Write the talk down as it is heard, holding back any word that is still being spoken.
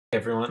Hey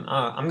everyone,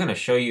 I'm going to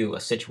show you a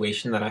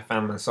situation that I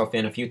found myself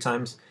in a few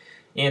times,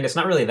 and it's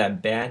not really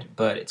that bad,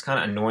 but it's kind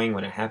of annoying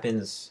when it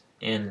happens,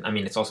 and I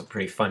mean, it's also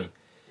pretty funny.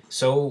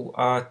 So,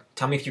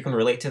 tell me if you can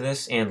relate to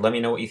this, and let me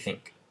know what you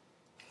think.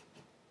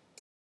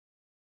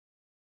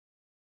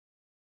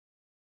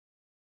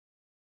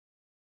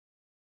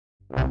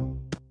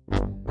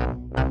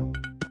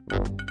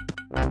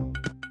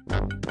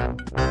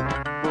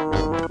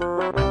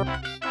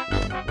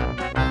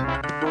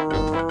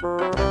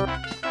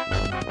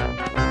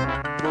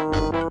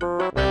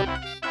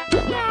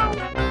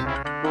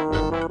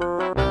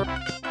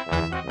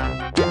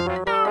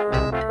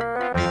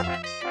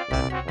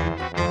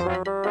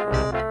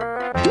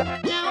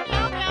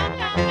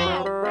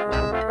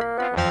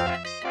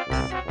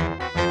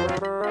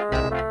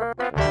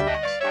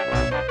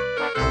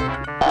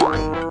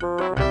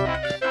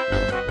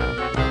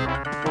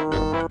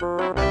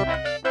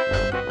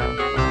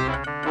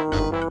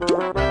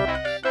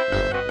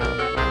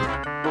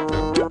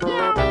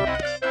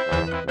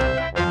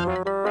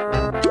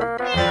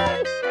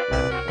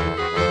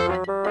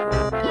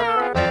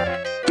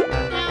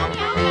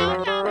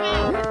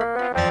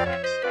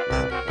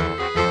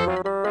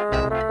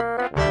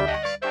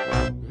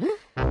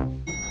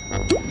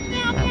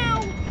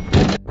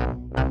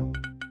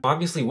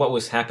 Obviously, what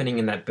was happening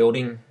in that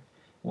building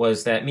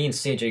was that me and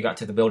CJ got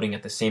to the building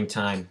at the same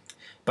time,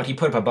 but he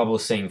put up a bubble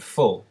saying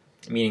full,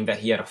 meaning that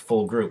he had a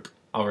full group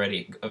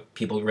already of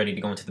people ready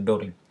to go into the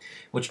building,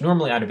 which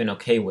normally I'd have been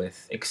okay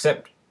with,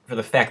 except for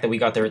the fact that we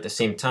got there at the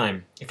same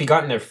time. If he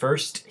got in there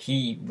first,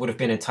 he would have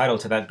been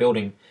entitled to that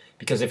building,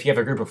 because if you have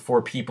a group of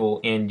 4 people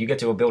and you get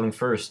to a building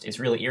first, it's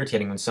really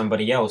irritating when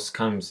somebody else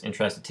comes and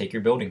tries to take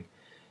your building.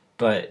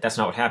 But that's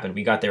not what happened.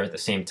 We got there at the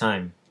same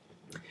time.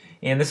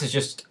 And this is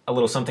just a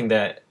little something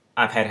that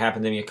I've had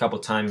happen to me a couple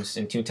times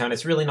in Toontown.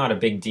 It's really not a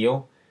big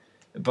deal,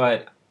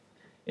 but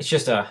it's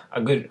just a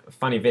good,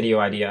 funny video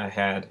idea I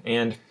had,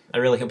 and I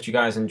really hope you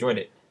guys enjoyed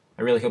it.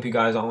 I really hope you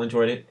guys all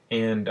enjoyed it,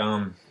 and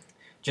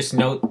just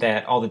note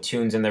that all the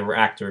tunes in there were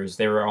actors.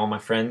 They were all my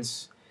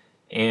friends,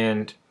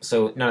 and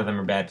so none of them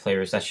are bad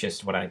players. That's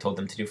just what I told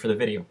them to do for the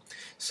video.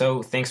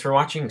 So thanks for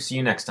watching. See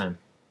you next time.